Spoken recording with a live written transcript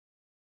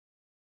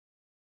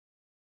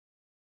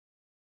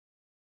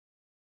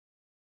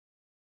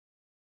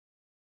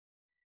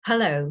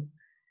Hello,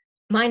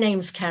 my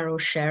name's Carol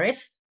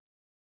Sherriff,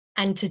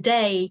 and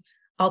today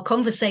our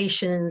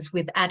conversations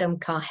with Adam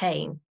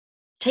Kahane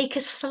take a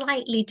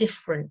slightly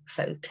different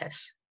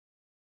focus.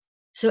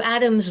 So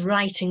Adam's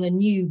writing a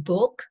new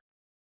book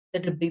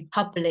that'll be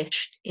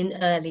published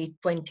in early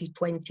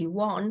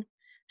 2021.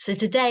 So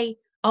today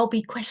I'll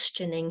be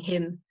questioning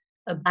him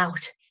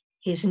about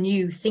his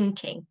new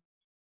thinking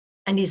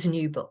and his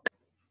new book.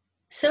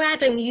 So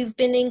Adam, you've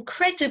been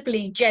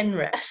incredibly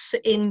generous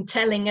in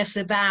telling us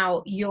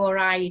about your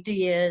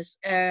ideas,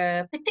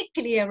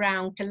 particularly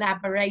around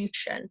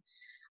collaboration.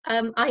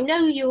 I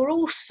know you're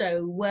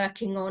also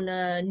working on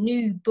a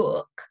new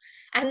book,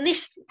 and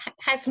this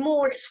has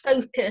more, its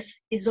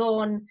focus is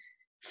on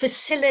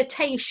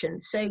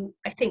facilitation. So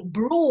I think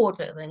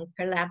broader than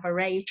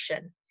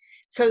collaboration.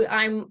 So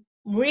I'm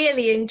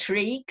really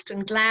intrigued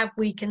and glad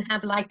we can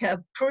have like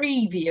a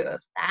preview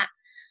of that.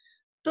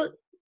 But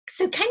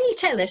so can you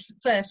tell us,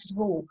 first of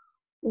all,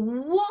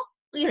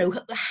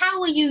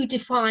 how are you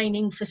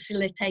defining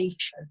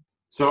facilitation?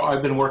 So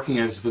I've been working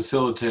as a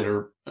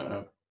facilitator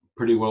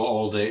pretty well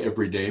all day,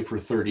 every day for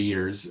 30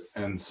 years.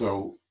 And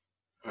so,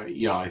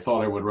 I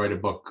thought I would write a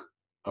book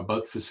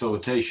about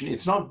facilitation.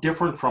 It's not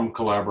different from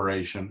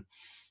collaboration.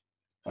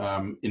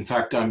 In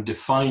fact, I'm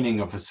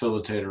defining a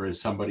facilitator as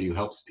somebody who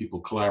helps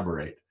people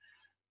collaborate.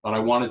 But I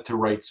wanted to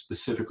write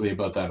specifically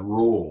about that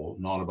role,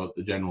 not about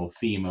the general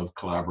theme of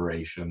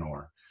collaboration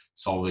or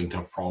solving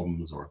tough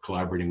problems or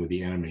collaborating with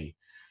the enemy,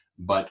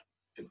 but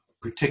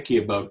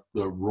particularly about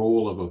the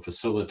role of a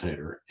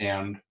facilitator.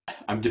 And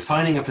I'm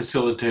defining a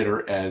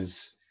facilitator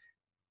as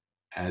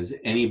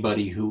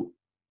anybody who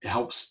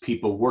helps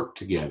people work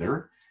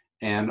together.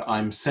 And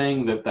I'm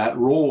saying that that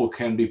role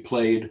can be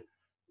played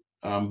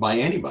by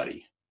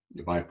anybody,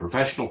 by a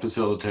professional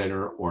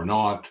facilitator or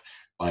not,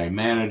 by a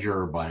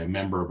manager, by a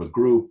member of a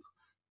group,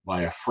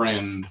 by a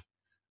friend,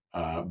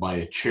 by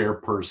a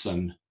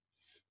chairperson,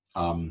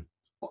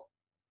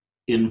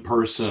 in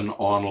person,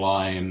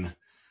 online,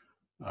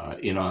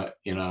 in a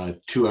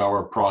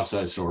 2-hour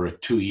process or a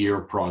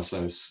 2-year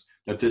process,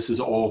 that this is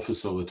all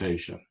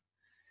facilitation.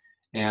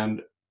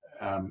 And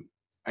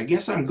I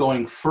guess I'm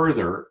going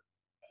further,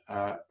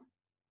 and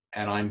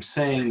I'm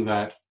saying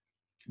that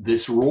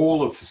this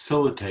role of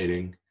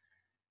facilitating,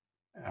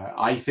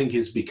 I think,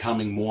 is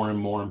becoming more and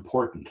more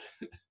important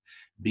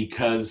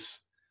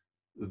because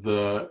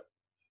the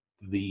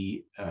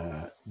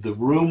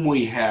room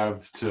we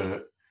have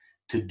to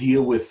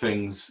deal with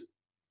things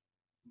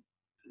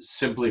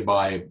simply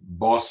by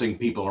bossing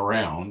people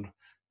around,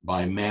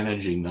 by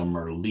managing them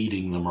or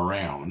leading them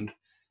around,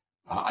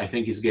 I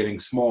think is getting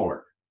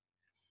smaller.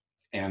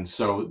 And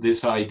so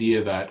this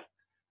idea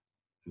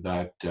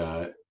that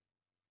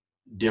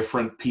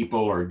different people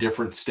or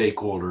different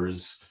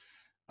stakeholders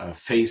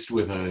faced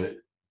with a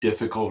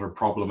difficult or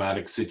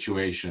problematic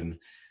situation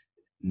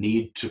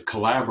need to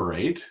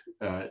collaborate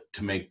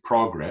to make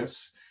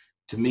progress,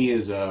 to me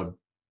is a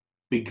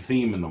big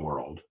theme in the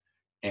world.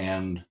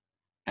 And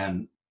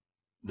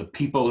the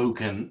people who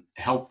can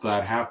help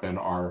that happen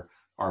are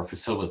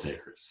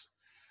facilitators.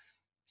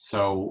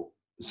 So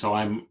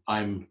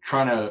I'm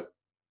trying to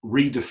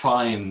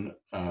redefine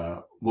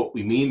what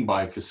we mean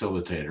by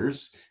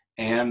facilitators,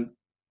 and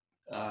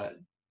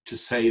to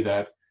say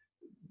that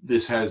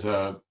this has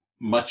a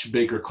much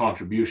bigger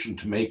contribution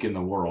to make in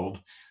the world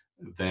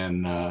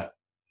than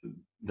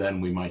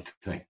we might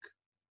think.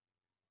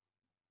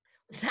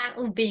 That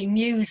will be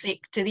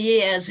music to the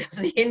ears of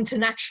the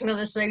International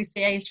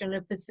Association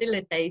of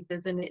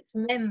Facilitators and its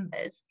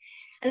members.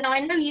 And I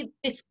know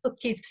this book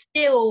is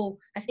still,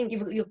 I think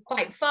you're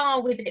quite far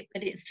with it,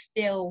 but it's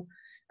still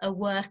a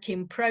work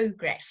in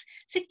progress.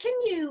 So can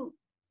you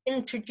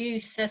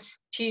introduce us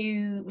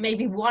to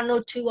maybe one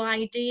or two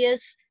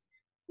ideas,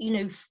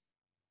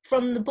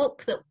 from the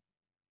book that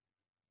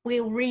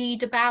we'll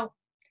read about?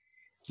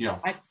 Yeah.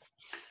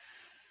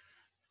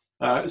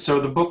 So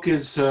the book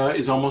is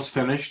almost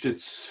finished.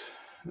 It's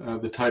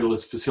the title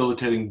is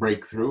Facilitating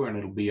Breakthrough, and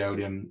it'll be out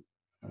in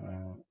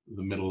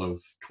the middle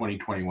of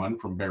 2021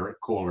 from Barrett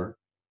Kohler.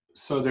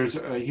 So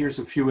here's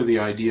a few of the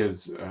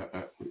ideas.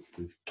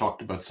 We've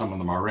talked about some of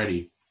them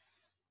already,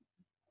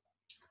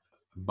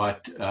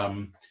 but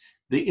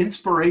the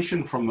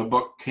inspiration from the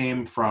book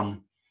came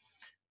from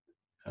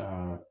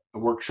a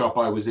workshop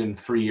I was in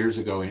 3 years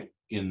ago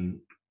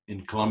in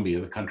Colombia,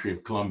 the country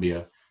of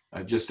Colombia,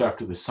 just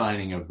after the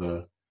signing of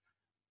the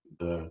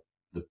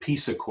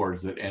peace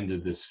accords that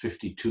ended this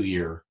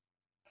 52-year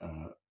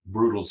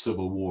brutal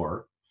civil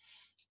war.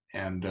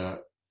 And I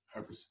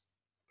was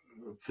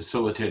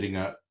facilitating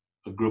a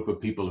group of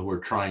people who were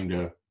trying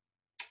to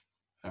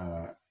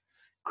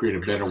create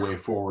a better way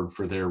forward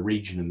for their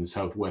region in the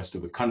southwest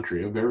of the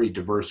country, a very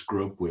diverse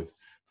group with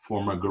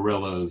former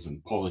guerrillas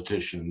and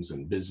politicians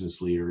and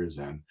business leaders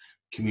and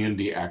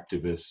community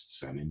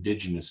activists and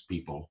indigenous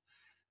people,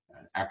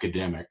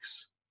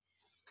 academics.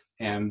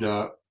 And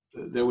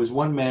there was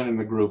one man in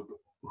the group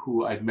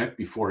who I'd met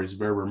before. He's a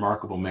very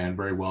remarkable man,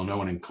 very well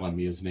known in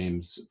Colombia. His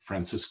name's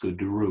Francisco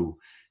Duru.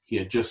 He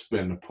had just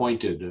been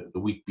appointed the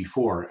week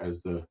before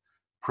as the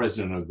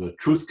president of the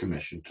Truth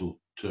Commission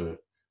to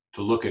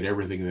look at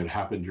everything that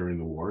happened during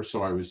the war.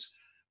 So I was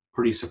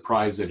pretty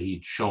surprised that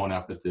he'd shown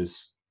up at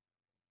this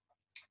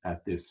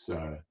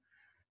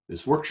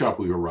workshop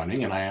we were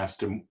running, and I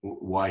asked him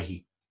why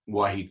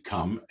he'd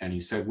come, and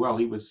he said, well,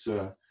 he was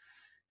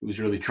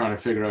really trying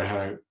to figure out how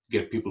to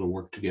get people to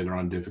work together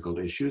on difficult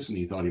issues, and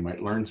he thought he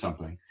might learn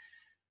something.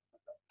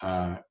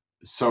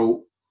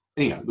 So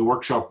anyhow, the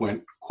workshop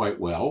went quite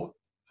well,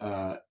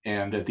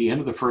 and at the end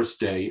of the first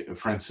day,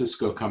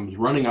 Francisco comes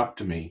running up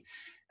to me,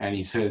 and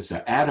he says,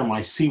 Adam,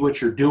 I see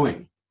what you're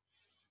doing.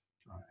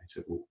 I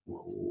said, well,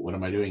 what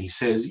am I doing? He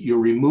says, you're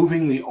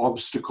removing the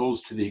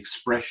obstacles to the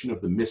expression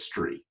of the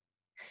mystery.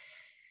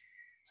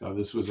 So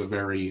this was a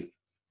very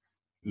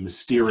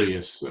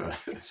mysterious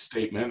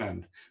statement,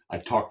 and I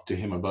talked to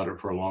him about it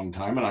for a long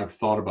time, and I've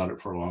thought about it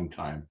for a long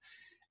time.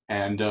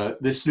 And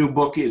this new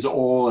book is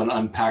all an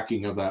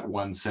unpacking of that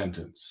one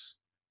sentence.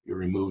 You're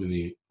removing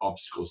the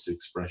obstacles to the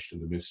expression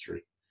of the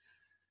mystery.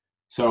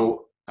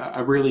 So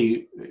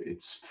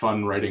it's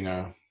fun writing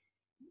a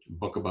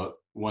book about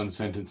one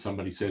sentence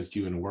somebody says to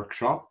you in a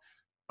workshop,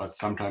 but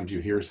sometimes you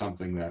hear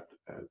something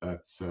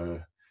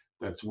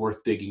that's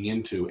worth digging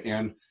into.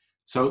 And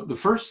so the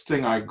first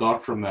thing I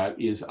got from that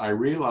is I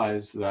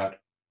realized that,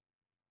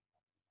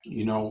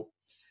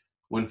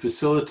 when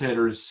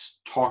facilitators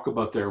talk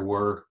about their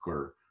work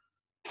or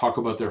talk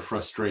about their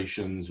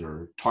frustrations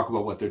or talk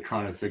about what they're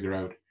trying to figure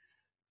out,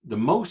 the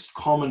most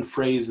common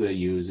phrase they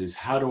use is,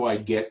 how do I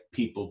get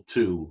people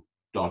to ...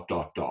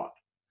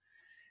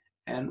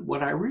 And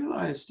what I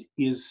realized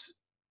is,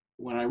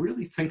 when I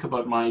really think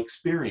about my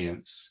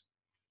experience,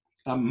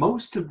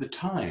 most of the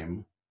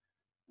time,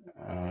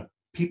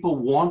 people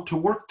want to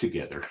work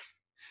together,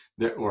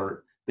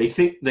 or they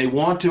think they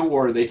want to,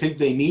 or they think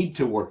they need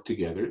to work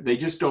together. They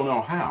just don't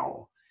know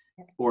how,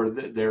 or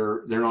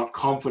they're not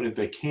confident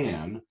they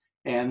can.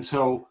 And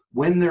so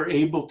when they're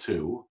able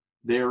to,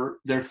 they're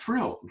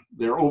thrilled,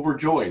 they're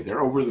overjoyed,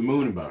 they're over the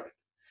moon about it.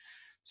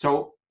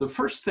 So the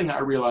first thing I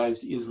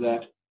realized is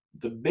that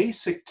the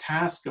basic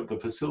task of the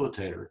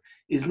facilitator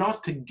is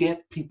not to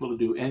get people to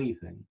do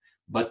anything,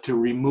 but to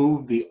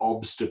remove the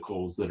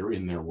obstacles that are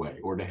in their way,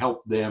 or to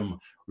help them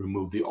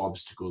remove the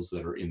obstacles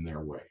that are in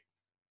their way.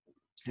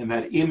 And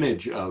that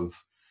image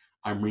of,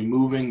 I'm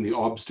removing the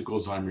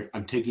obstacles, I'm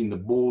taking the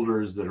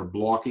boulders that are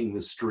blocking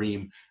the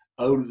stream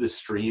out of the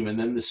stream, and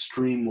then the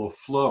stream will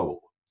flow.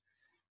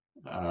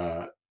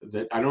 That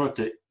you don't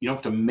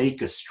have to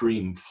make a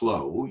stream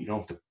flow. You don't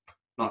have to,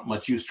 not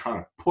much use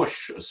trying to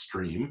push a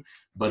stream,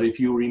 but if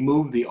you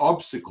remove the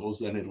obstacles,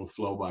 then it'll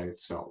flow by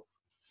itself.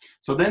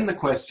 So then the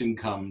question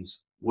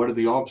comes, what are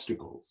the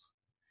obstacles?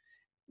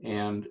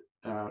 And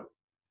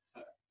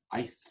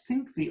I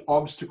think the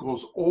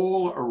obstacles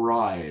all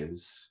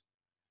arise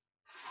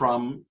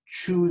from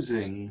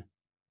choosing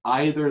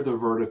either the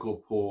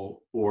vertical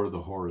pole or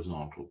the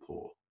horizontal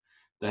pole.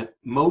 That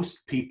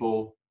most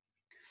people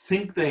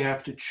think they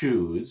have to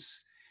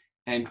choose,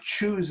 and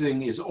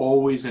choosing is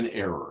always an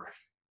error.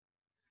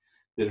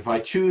 That if I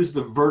choose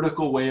the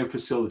vertical way of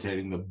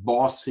facilitating, the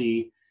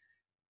bossy,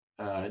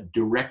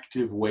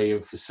 directive way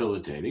of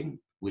facilitating,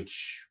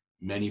 which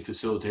many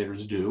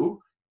facilitators do,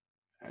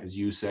 as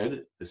you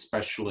said,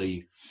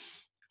 especially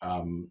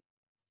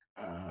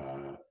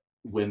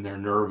when they're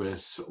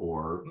nervous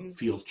or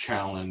feel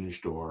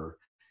challenged or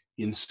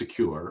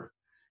insecure.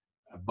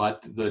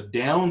 But the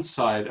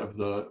downside of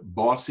the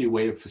bossy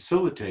way of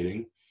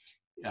facilitating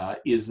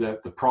is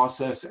that the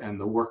process and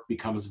the work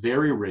becomes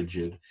very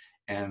rigid,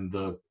 and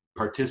the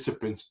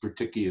participants,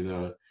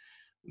 particularly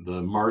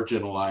the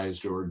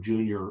marginalized or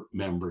junior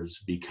members,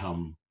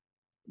 become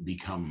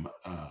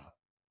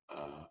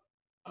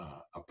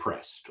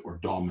oppressed or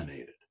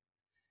dominated.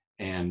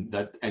 And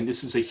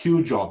this is a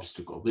huge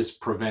obstacle. This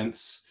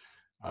prevents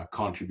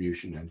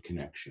contribution and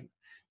connection.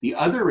 The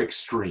other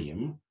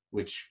extreme,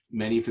 which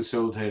many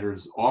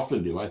facilitators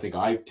often do, I think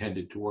I've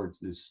tended towards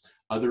this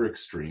other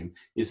extreme,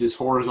 is this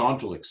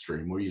horizontal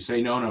extreme, where you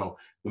say, no,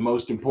 the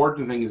most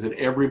important thing is that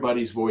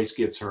everybody's voice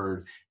gets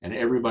heard and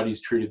everybody's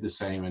treated the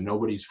same and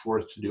nobody's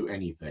forced to do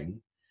anything.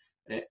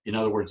 In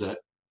other words, an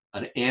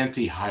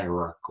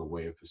anti-hierarchical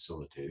way of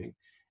facilitating.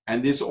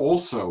 And this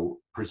also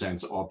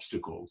presents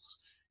obstacles,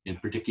 in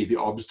particular the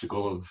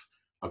obstacle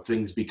of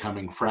things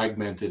becoming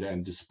fragmented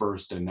and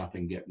dispersed and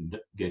nothing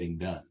getting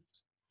done.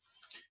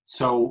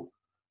 So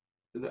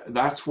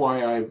that's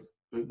why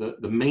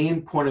the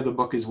main point of the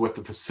book is, what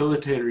the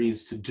facilitator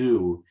needs to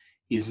do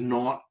is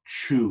not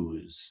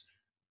choose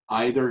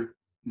either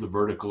the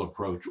vertical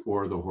approach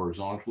or the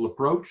horizontal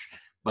approach,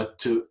 but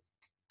to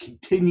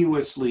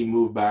continuously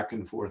move back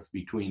and forth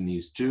between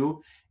these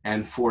two.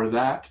 And for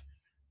that,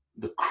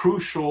 the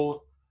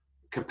crucial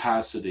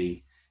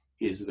capacity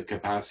is the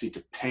capacity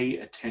to pay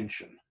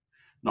attention,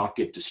 not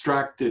get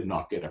distracted,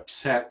 not get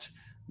upset,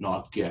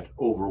 not get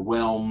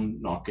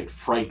overwhelmed, not get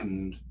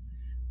frightened,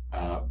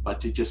 but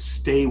to just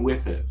stay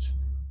with it.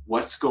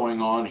 What's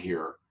going on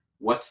here?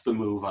 What's the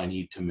move I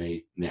need to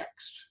make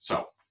next?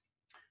 So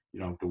you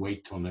don't have to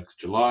wait till next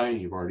July.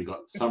 You've already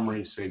got the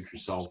summary, saved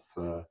yourself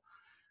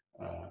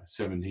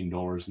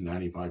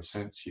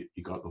 $17.95.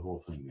 You got the whole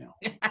thing now.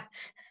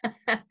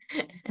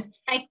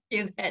 Thank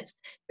you. That's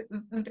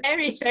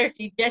very,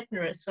 very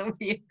generous of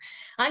you.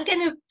 I'm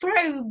going to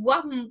throw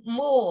one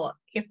more,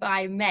 if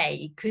I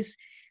may, because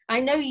I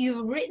know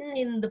you've written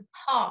in the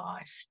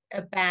past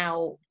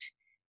about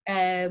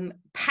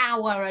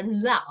power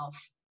and love,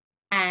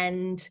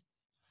 and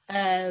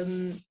that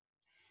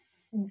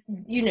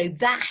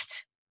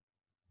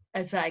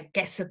as, I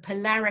guess, a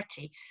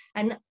polarity.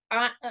 And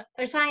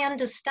as I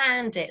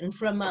understand it, and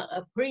from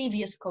a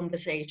previous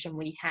conversation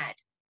we had,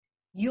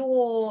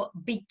 you're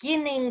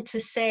beginning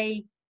to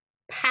say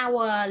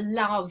power,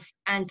 love,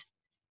 and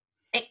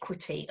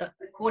equity,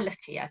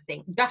 equality, I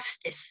think,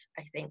 justice,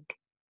 I think.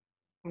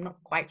 I'm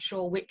not quite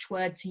sure which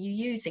words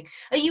you're using.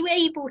 Are you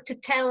able to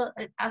tell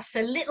us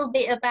a little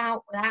bit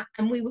about that?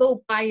 And we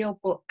will buy your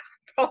book,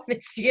 I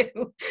promise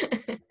you.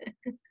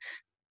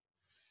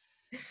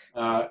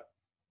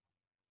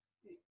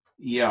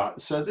 Yeah,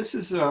 so this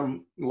is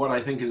what I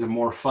think is a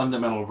more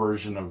fundamental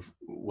version of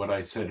what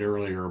I said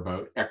earlier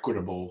about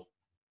equitable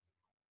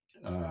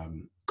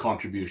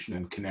contribution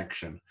and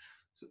connection.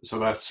 So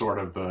that's sort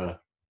of the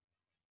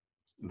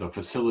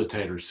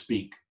facilitator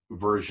speak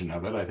version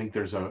of it. I think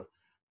there's a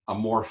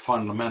more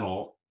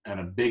fundamental and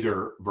a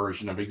bigger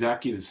version of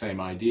exactly the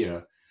same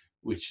idea,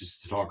 which is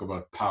to talk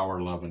about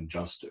power, love, and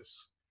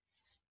justice.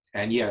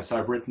 And yes,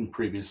 I've written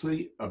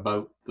previously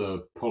about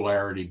the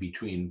polarity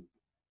between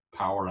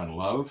power and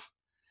love,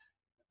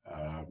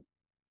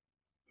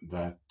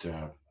 that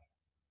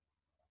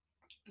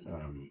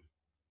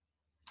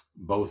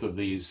both of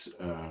these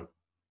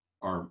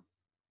are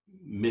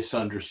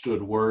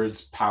misunderstood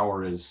words.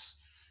 Power is,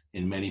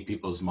 in many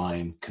people's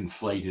mind,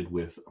 conflated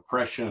with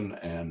oppression,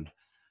 and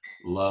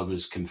love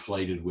is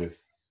conflated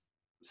with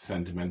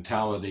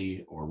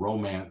sentimentality or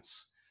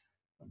romance.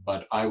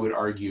 But I would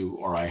argue,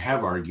 or I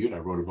have argued, I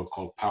wrote a book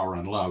called Power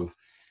and Love,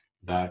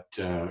 that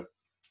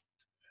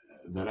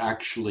that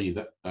actually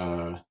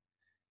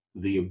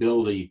the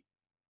ability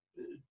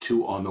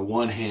to, on the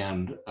one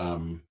hand,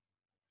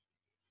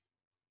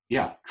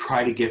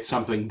 try to get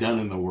something done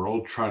in the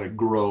world, try to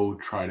grow,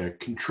 try to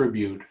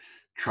contribute,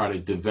 try to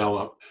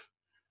develop,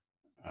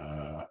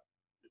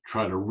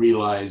 try to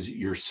realize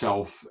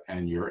yourself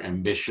and your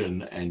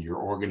ambition and your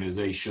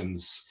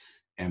organization's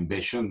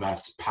ambition,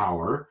 that's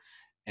power.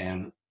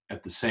 And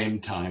at the same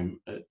time,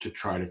 to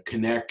try to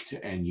connect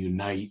and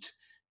unite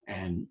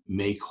and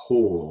make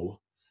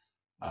whole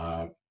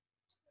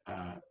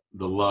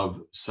the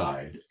love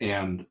side.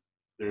 And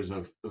there's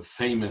a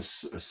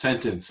famous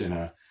sentence in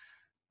a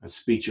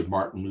speech of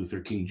Martin Luther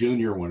King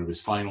Jr., one of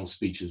his final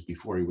speeches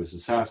before he was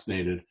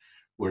assassinated,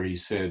 where he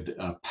said,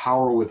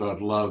 power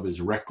without love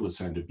is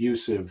reckless and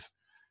abusive,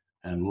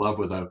 and love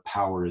without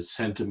power is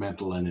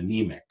sentimental and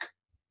anemic.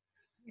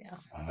 Yeah.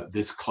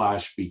 This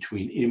clash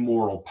between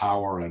immoral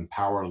power and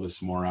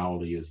powerless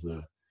morality is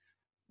the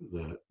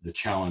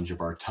challenge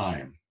of our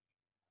time.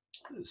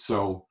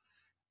 So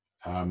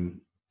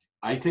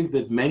I think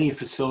that many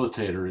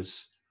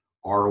facilitators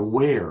are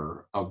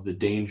aware of the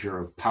danger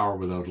of power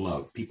without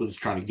love. People just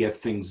trying to get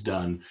things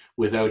done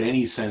without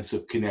any sense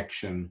of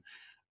connection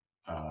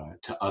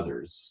to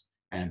others.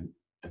 And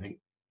I think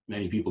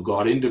many people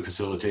got into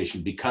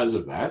facilitation because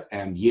of that.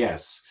 And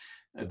yes,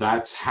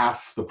 that's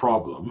half the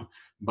problem.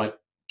 But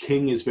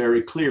King is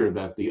very clear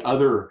that the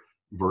other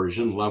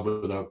version, love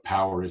without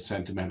power is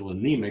sentimental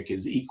and anemic,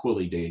 is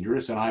equally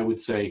dangerous. And I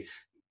would say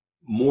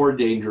more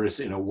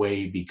dangerous in a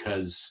way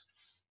because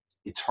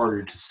it's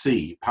harder to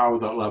see. Power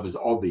without love is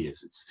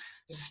obvious. It's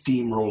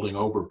steamrolling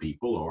over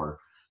people or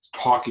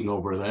talking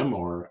over them,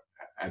 or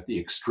at the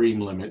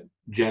extreme limit,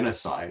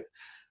 genocide.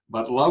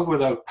 But love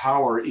without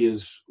power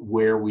is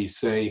where we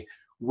say,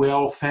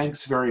 well,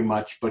 thanks very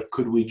much, but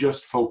could we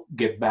just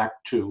get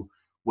back to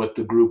what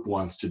the group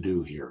wants to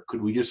do here?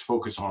 Could we just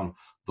focus on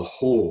the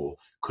whole?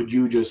 Could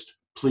you just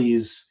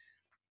please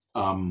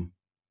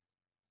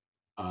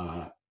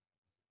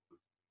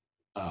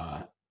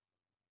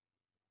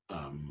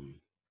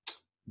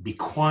be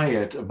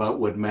quiet about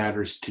what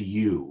matters to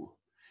you?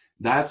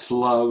 That's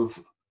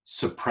love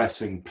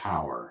suppressing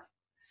power.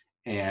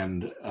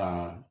 And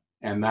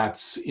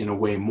that's in a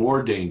way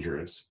more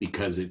dangerous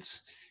because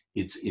it's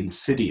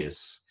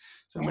insidious.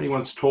 Somebody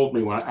once told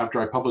me,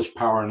 after I published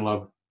Power and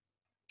Love,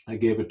 I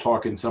gave a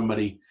talk and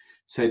somebody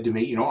said to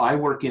me, I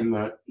work in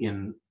the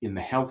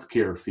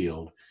healthcare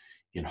field,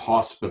 in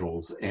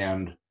hospitals,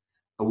 and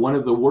one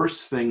of the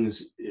worst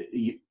things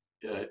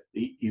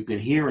you can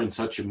hear in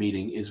such a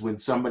meeting is when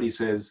somebody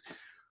says,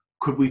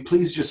 could we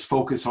please just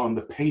focus on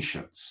the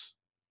patients?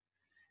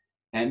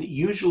 And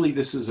usually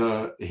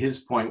his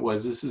point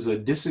was, this is a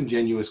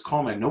disingenuous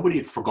comment. Nobody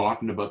had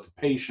forgotten about the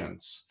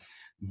patients,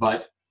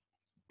 but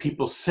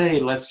people say,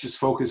 let's just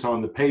focus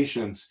on the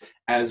patients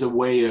as a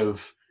way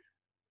of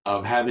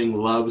having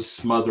love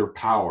smother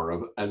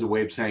power, as a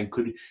way of saying,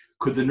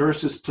 could the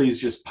nurses please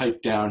just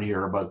pipe down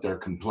here about their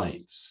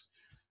complaints?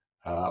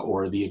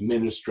 Or the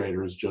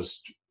administrators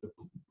just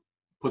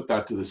put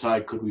that to the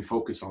side, could we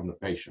focus on the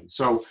patient?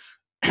 So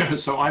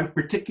I'm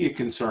particularly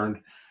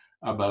concerned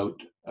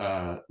about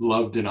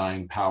love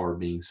denying power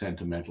being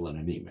sentimental and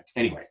anemic.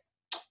 Anyway,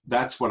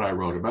 that's what I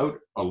wrote about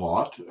a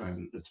lot,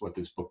 and that's what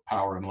this book,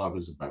 Power and Love,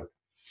 is about.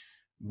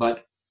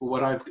 But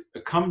what I've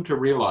come to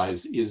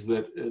realize is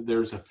that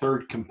there's a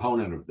third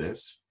component of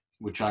this,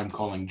 which I'm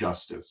calling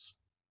justice.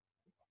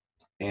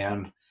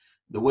 And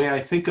the way I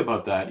think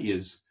about that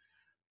is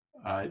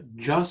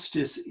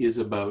justice is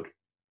about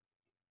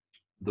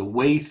the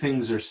way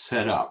things are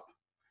set up,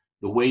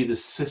 the way the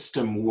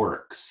system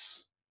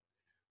works,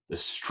 the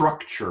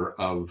structure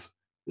of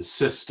the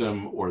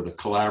system or the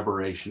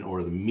collaboration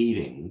or the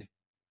meeting,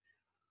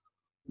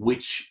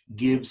 which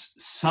gives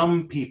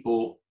some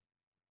people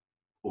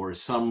or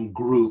some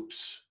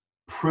groups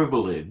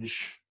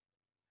privilege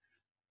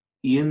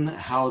in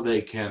how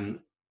they can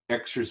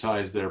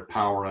exercise their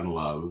power and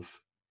love,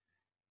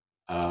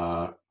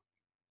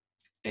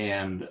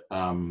 and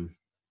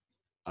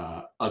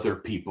other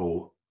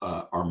people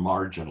are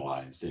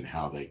marginalized in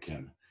how they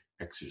can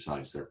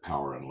exercise their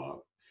power and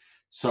love.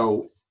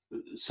 So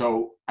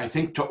I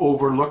think to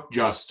overlook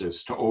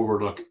justice, to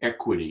overlook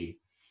equity,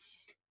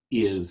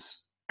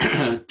 is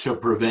to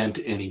prevent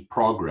any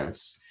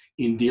progress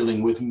in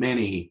dealing with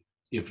many,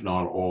 if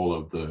not all,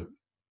 of the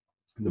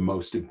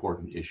most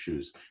important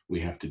issues we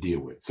have to deal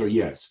with. So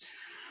yes,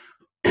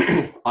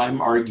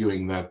 I'm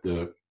arguing that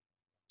the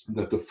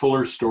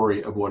fuller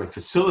story of what a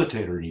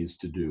facilitator needs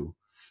to do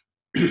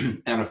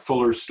and a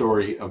fuller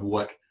story of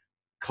what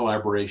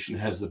collaboration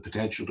has the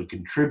potential to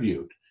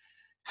contribute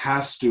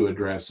has to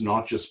address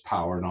not just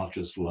power, not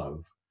just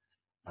love,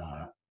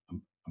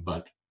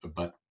 but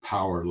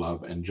power,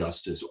 love, and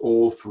justice,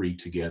 all three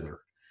together.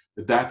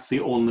 That's the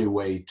only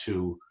way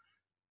to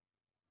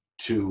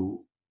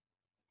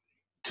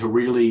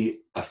really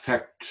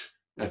affect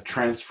a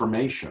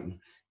transformation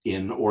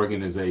in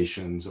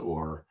organizations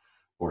or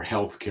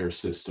healthcare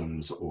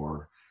systems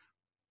or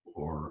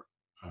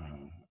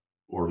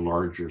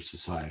larger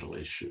societal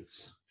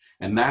issues.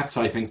 And that's,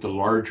 I think, the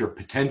larger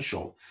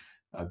potential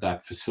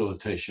that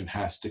facilitation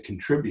has to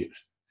contribute.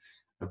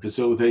 A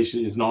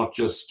facilitation is not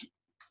just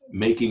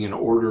making an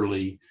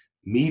orderly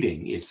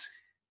meeting.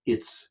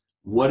 It's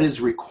what is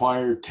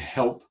required to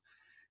help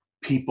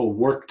people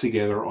work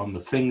together on the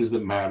things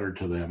that matter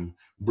to them,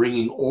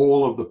 bringing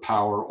all of the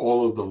power,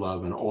 all of the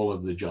love, and all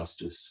of the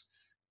justice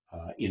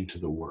into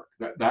the work.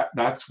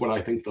 That's what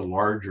I think the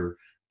larger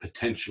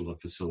potential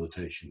of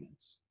facilitation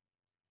is.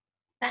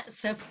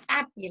 That's a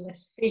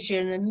fabulous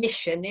vision and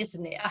mission,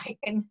 isn't it? I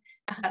can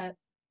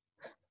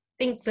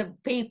think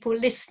that people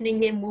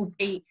listening in will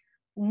be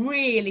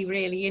really,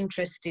 really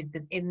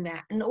interested in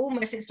that. And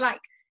almost it's like,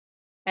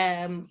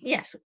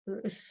 yes,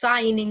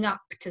 signing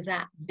up to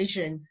that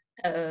vision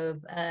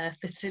of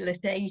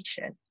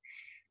facilitation.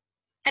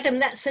 Adam,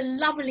 that's a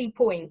lovely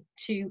point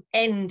to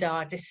end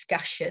our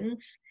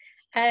discussions.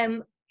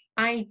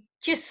 I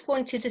just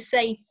wanted to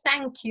say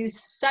thank you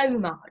so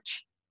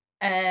much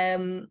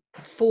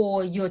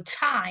for your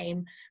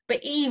time, but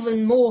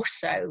even more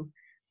so,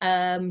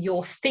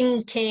 your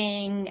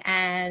thinking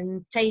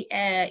and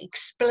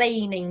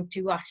explaining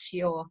to us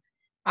your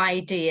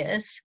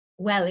ideas.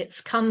 Well, it's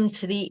come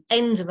to the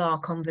end of our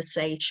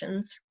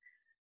conversations.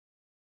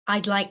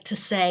 I'd like to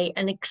say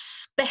an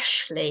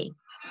especially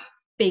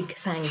big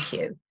thank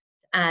you to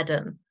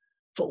Adam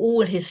for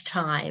all his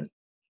time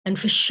and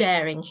for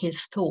sharing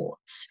his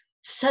thoughts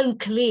so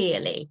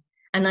clearly.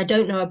 And I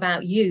don't know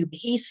about you, but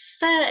he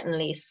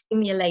certainly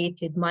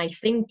stimulated my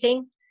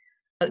thinking.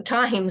 At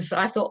times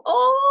I thought,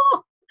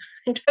 oh,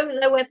 I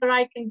don't know whether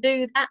I can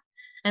do that.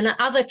 And at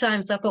other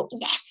times I thought,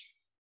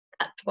 yes,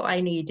 that's what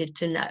I needed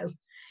to know.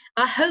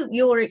 I hope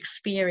your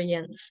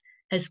experience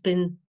has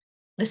been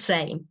the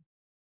same.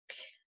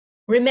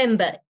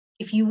 Remember,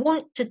 if you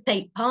want to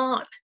take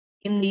part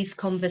in these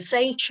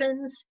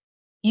conversations,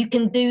 you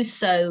can do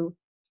so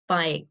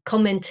by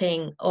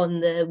commenting on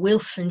the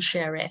Wilson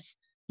Sherriff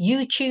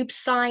YouTube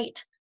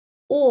site,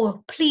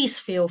 or please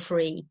feel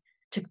free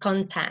to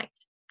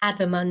contact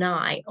Adam and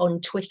I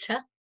on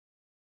Twitter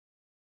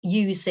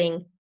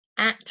using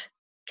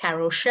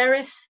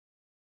 @CarolSherriff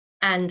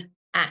and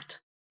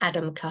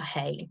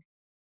 @AdamCahane.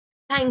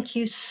 Thank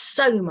you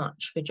so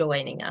much for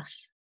joining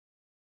us.